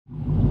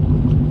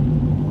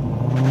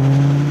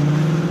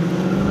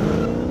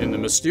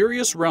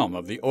mysterious realm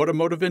of the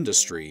automotive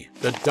industry,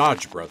 the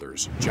Dodge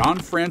brothers, John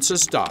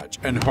Francis Dodge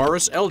and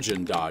Horace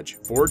Dodge,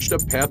 forged a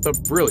path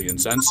of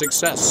brilliance and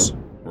success.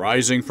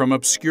 Rising from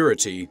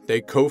obscurity, they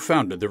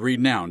co-founded the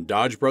renowned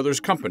Dodge Brothers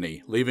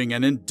Company, leaving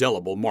an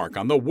indelible mark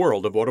on the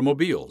world of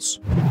automobiles.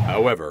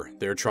 However,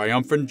 their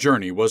triumphant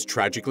journey was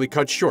tragically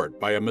cut short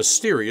by a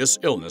mysterious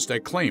illness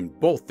that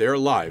claimed both their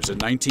lives in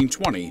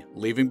 1920,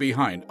 leaving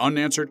behind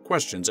unanswered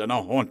questions and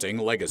a haunting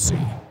legacy.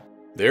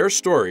 Their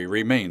story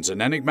remains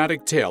an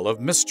enigmatic tale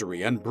of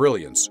mystery and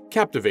brilliance,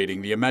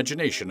 captivating the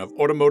imagination of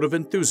automotive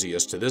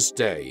enthusiasts to this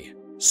day.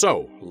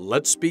 So,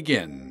 let's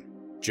begin.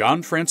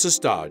 John Francis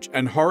Dodge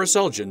and Horace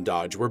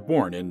Dodge were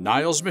born in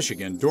Niles,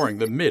 Michigan during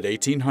the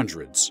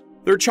mid-1800s.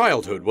 Their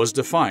childhood was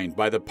defined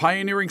by the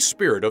pioneering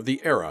spirit of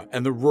the era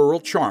and the rural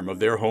charm of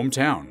their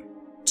hometown.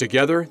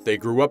 Together, they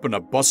grew up in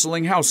a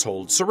bustling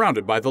household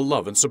surrounded by the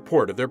love and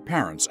support of their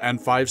parents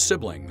and 5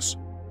 siblings.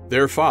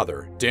 Their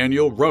father,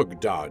 Daniel Rugg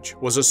Dodge,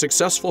 was a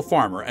successful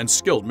farmer and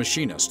skilled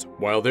machinist,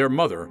 while their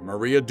mother,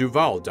 Maria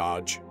Duval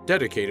Dodge,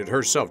 dedicated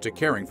herself to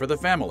caring for the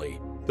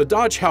family. The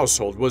Dodge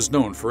household was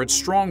known for its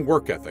strong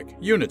work ethic,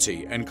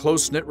 unity, and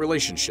close-knit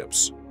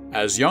relationships.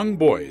 As young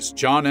boys,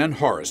 John and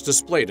Horace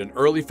displayed an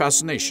early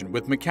fascination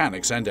with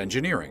mechanics and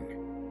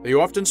engineering. They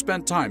often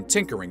spent time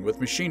tinkering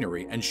with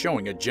machinery and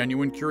showing a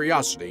genuine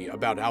curiosity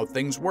about how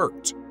things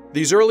worked.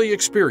 These early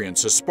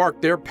experiences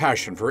sparked their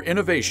passion for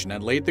innovation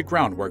and laid the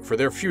groundwork for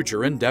their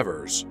future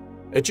endeavors.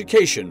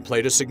 Education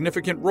played a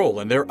significant role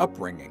in their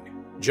upbringing.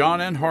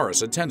 John and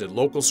Horace attended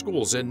local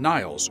schools in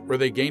Niles, where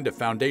they gained a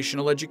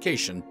foundational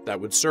education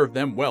that would serve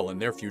them well in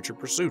their future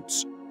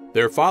pursuits.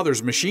 Their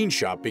father's machine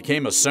shop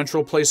became a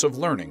central place of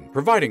learning,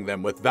 providing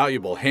them with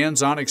valuable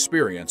hands-on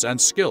experience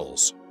and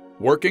skills.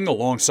 Working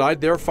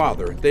alongside their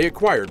father, they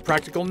acquired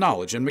practical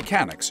knowledge in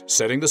mechanics,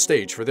 setting the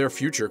stage for their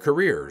future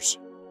careers.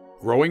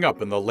 Growing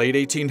up in the late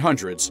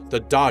 1800s, the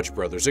Dodge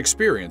brothers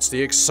experienced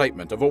the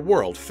excitement of a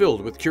world filled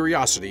with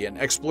curiosity and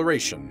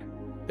exploration.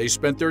 They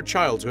spent their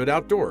childhood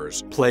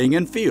outdoors, playing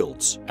in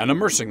fields, and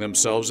immersing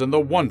themselves in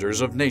the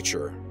wonders of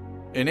nature.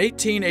 In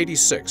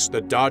 1886, the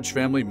Dodge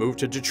family moved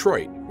to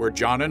Detroit, where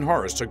John and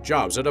Horace took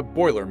jobs at a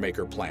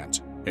boilermaker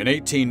plant. In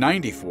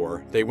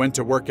 1894, they went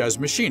to work as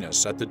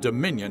machinists at the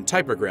Dominion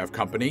Typograph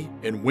Company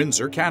in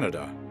Windsor,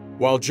 Canada.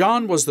 While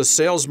John was the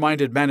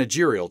sales-minded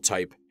managerial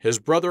type, his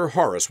brother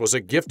Horace was a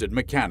gifted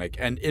mechanic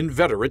and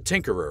inveterate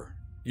tinkerer.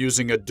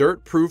 Using a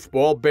dirt-proof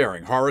ball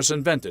bearing Horace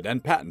invented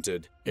and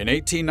patented, in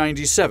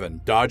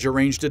 1897, Dodge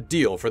arranged a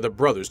deal for the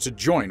brothers to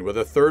join with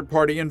a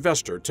third-party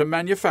investor to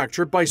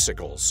manufacture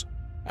bicycles.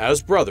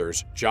 As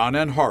brothers, John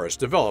and Horace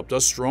developed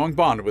a strong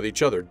bond with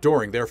each other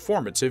during their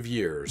formative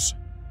years.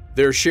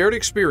 Their shared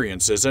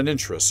experiences and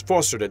interests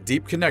fostered a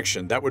deep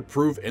connection that would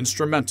prove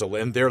instrumental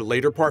in their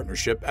later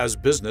partnership as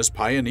business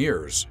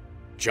pioneers.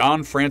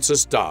 John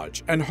Francis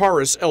Dodge and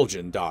Horace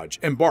Dodge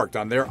embarked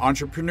on their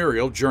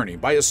entrepreneurial journey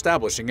by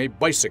establishing a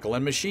bicycle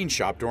and machine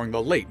shop during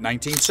the late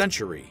 19th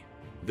century.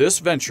 This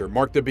venture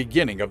marked the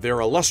beginning of their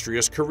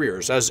illustrious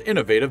careers as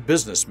innovative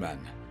businessmen.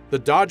 The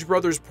Dodge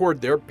brothers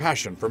poured their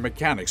passion for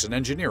mechanics and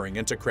engineering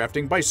into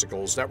crafting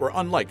bicycles that were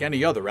unlike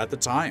any other at the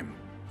time.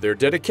 Their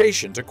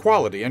dedication to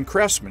quality and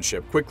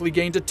craftsmanship quickly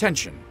gained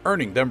attention,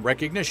 earning them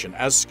recognition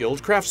as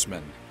skilled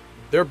craftsmen.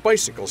 Their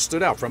bicycles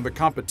stood out from the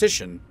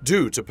competition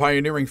due to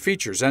pioneering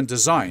features and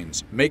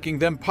designs, making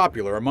them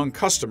popular among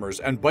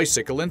customers and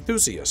bicycle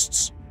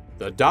enthusiasts.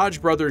 The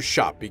Dodge brothers'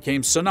 shop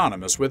became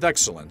synonymous with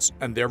excellence,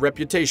 and their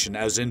reputation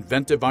as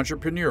inventive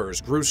entrepreneurs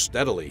grew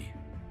steadily.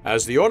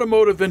 As the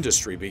automotive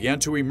industry began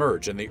to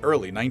emerge in the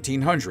early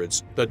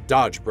 1900s, the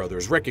Dodge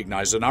brothers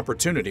recognized an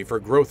opportunity for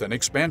growth and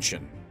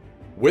expansion.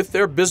 With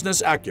their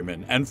business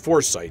acumen and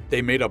foresight,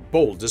 they made a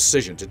bold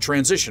decision to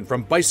transition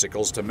from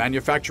bicycles to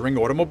manufacturing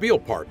automobile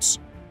parts.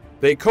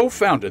 They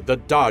co-founded the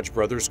Dodge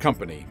Brothers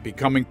Company,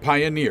 becoming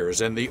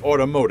pioneers in the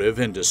automotive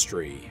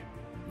industry.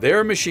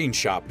 Their machine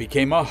shop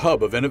became a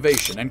hub of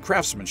innovation and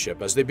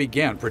craftsmanship as they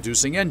began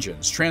producing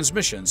engines,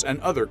 transmissions,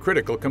 and other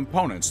critical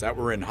components that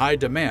were in high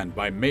demand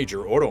by major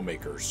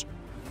automakers.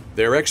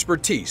 Their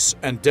expertise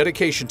and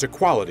dedication to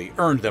quality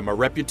earned them a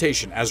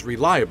reputation as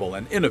reliable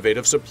and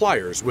innovative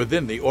suppliers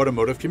within the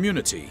automotive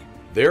community.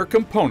 Their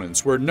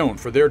components were known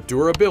for their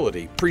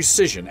durability,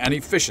 precision, and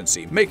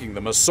efficiency, making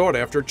them a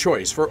sought-after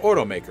choice for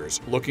automakers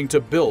looking to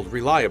build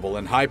reliable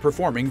and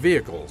high-performing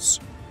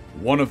vehicles.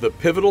 One of the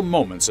pivotal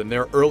moments in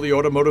their early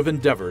automotive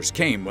endeavors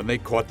came when they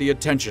caught the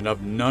attention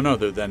of none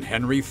other than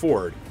Henry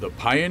Ford, the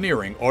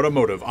pioneering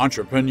automotive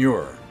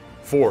entrepreneur.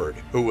 Ford,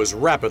 who was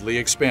rapidly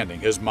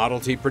expanding his Model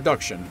T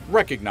production,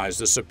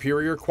 recognized the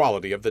superior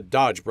quality of the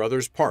Dodge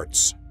brothers'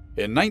 parts.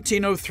 In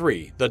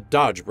 1903, the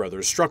Dodge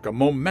brothers struck a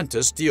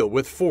momentous deal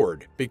with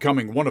Ford,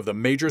 becoming one of the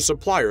major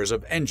suppliers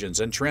of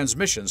engines and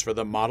transmissions for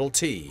the Model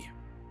T.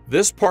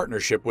 This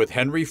partnership with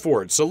Henry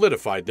Ford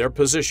solidified their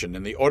position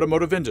in the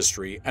automotive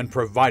industry and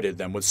provided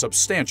them with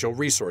substantial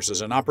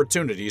resources and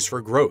opportunities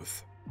for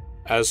growth.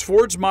 As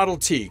Ford's Model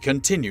T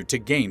continued to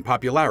gain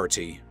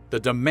popularity, the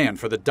demand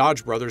for the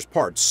Dodge brothers'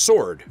 parts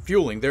soared,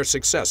 fueling their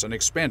success and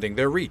expanding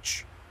their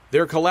reach.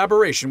 Their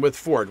collaboration with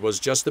Ford was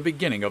just the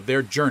beginning of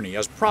their journey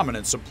as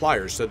prominent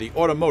suppliers to the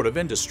automotive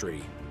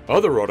industry.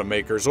 Other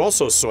automakers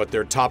also sought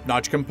their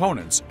top-notch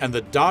components, and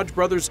the Dodge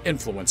brothers'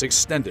 influence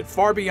extended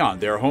far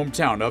beyond their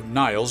hometown of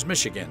Niles,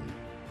 Michigan.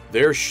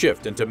 Their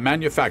shift into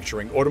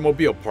manufacturing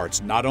automobile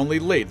parts not only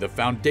laid the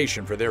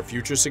foundation for their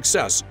future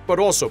success, but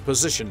also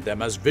positioned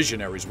them as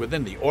visionaries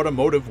within the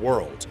automotive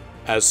world.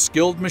 As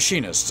skilled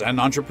machinists and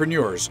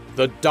entrepreneurs,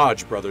 the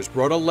Dodge brothers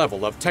brought a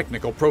level of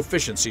technical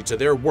proficiency to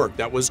their work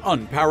that was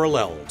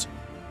unparalleled.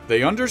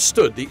 They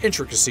understood the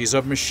intricacies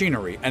of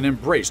machinery and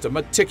embraced a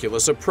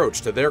meticulous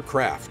approach to their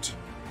craft.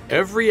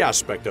 Every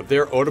aspect of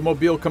their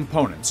automobile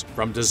components,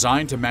 from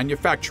design to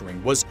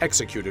manufacturing, was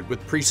executed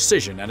with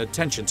precision and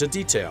attention to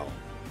detail.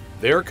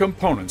 Their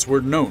components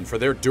were known for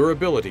their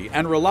durability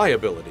and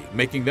reliability,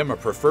 making them a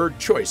preferred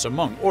choice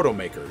among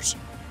automakers.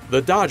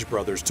 The Dodge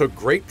brothers took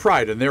great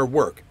pride in their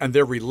work, and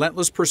their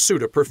relentless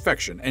pursuit of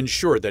perfection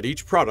ensured that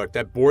each product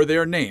that bore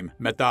their name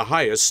met the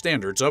highest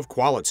standards of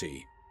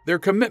quality. Their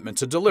commitment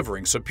to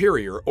delivering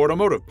superior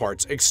automotive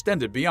parts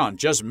extended beyond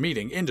just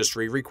meeting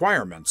industry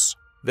requirements.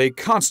 They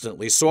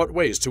constantly sought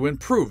ways to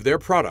improve their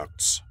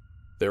products.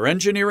 Their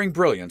engineering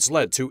brilliance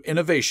led to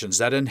innovations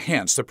that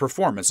enhanced the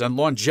performance and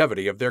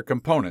longevity of their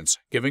components,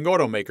 giving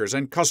automakers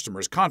and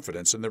customers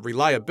confidence in the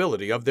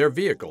reliability of their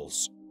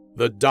vehicles.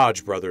 The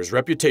Dodge brothers'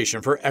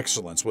 reputation for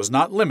excellence was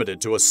not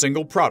limited to a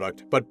single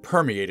product, but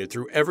permeated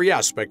through every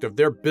aspect of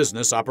their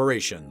business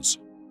operations.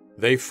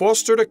 They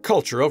fostered a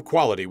culture of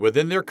quality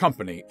within their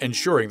company,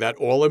 ensuring that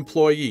all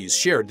employees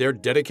shared their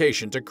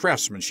dedication to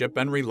craftsmanship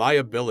and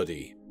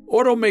reliability.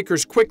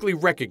 Automakers quickly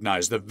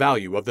recognized the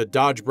value of the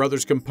Dodge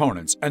brothers'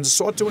 components and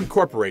sought to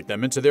incorporate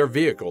them into their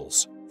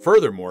vehicles.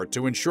 Furthermore,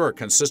 to ensure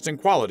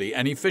consistent quality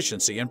and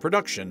efficiency in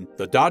production,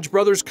 the Dodge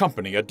brothers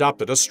company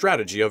adopted a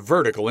strategy of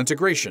vertical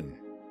integration.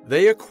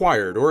 They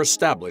acquired or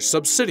established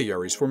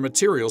subsidiaries for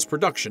materials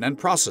production and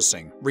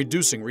processing,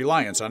 reducing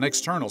reliance on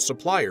external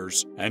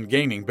suppliers and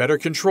gaining better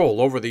control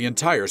over the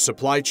entire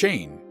supply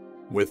chain.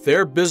 With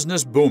their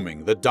business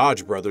booming, the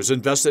Dodge brothers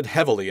invested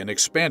heavily in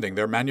expanding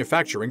their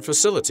manufacturing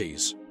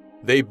facilities.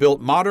 They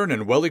built modern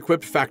and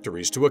well-equipped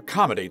factories to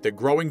accommodate the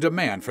growing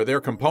demand for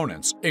their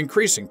components,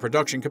 increasing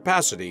production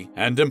capacity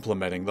and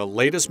implementing the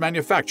latest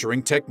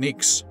manufacturing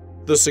techniques.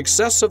 The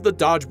success of the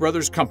Dodge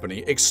brothers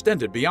company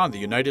extended beyond the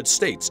United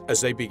States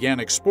as they began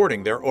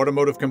exporting their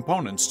automotive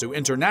components to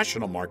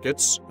international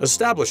markets,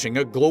 establishing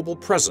a global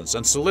presence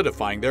and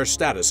solidifying their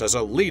status as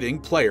a leading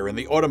player in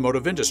the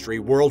automotive industry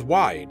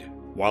worldwide.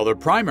 While their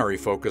primary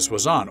focus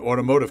was on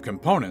automotive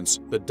components,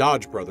 the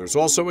Dodge brothers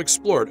also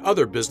explored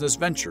other business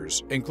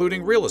ventures,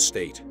 including real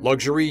estate,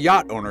 luxury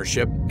yacht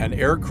ownership, and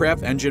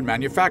aircraft engine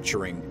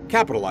manufacturing,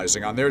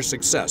 capitalizing on their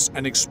success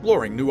and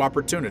exploring new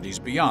opportunities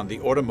beyond the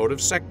automotive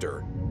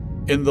sector.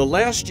 In the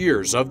last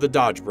years of the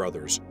Dodge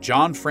brothers,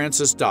 John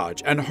Francis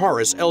Dodge and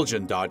Horace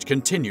Dodge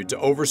continued to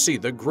oversee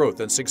the growth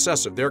and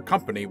success of their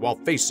company while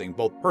facing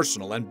both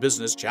personal and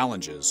business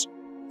challenges.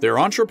 Their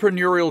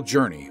entrepreneurial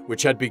journey,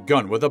 which had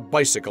begun with a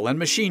bicycle and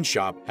machine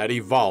shop, had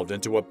evolved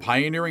into a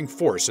pioneering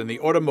force in the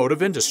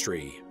automotive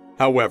industry.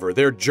 However,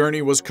 their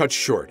journey was cut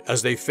short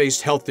as they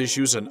faced health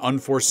issues and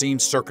unforeseen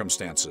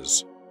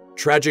circumstances.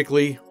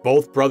 Tragically,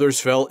 both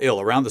brothers fell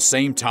ill around the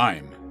same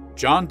time.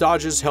 John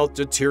Dodge's health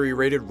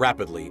deteriorated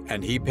rapidly,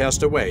 and he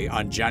passed away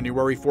on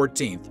January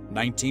 14,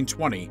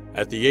 1920,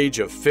 at the age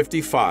of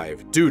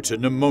 55 due to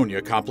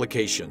pneumonia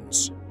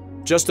complications.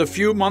 Just a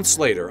few months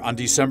later, on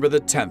December the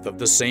 10th of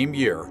the same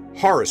year,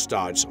 Horace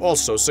Dodge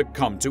also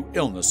succumbed to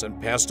illness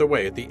and passed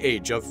away at the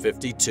age of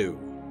 52.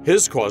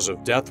 His cause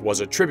of death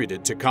was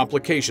attributed to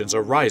complications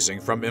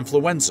arising from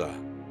influenza.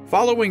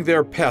 Following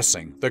their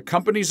passing, the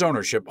company's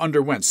ownership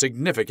underwent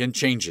significant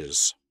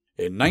changes.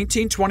 In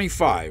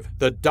 1925,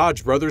 the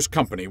Dodge Brothers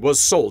Company was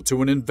sold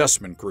to an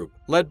investment group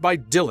led by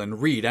Dillon,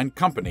 Reed &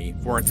 Company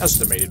for an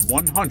estimated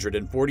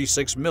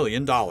 $146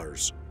 million.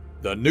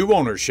 The new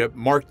ownership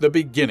marked the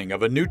beginning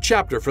of a new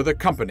chapter for the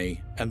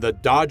company, and the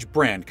Dodge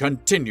brand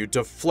continued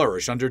to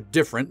flourish under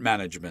different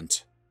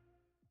management.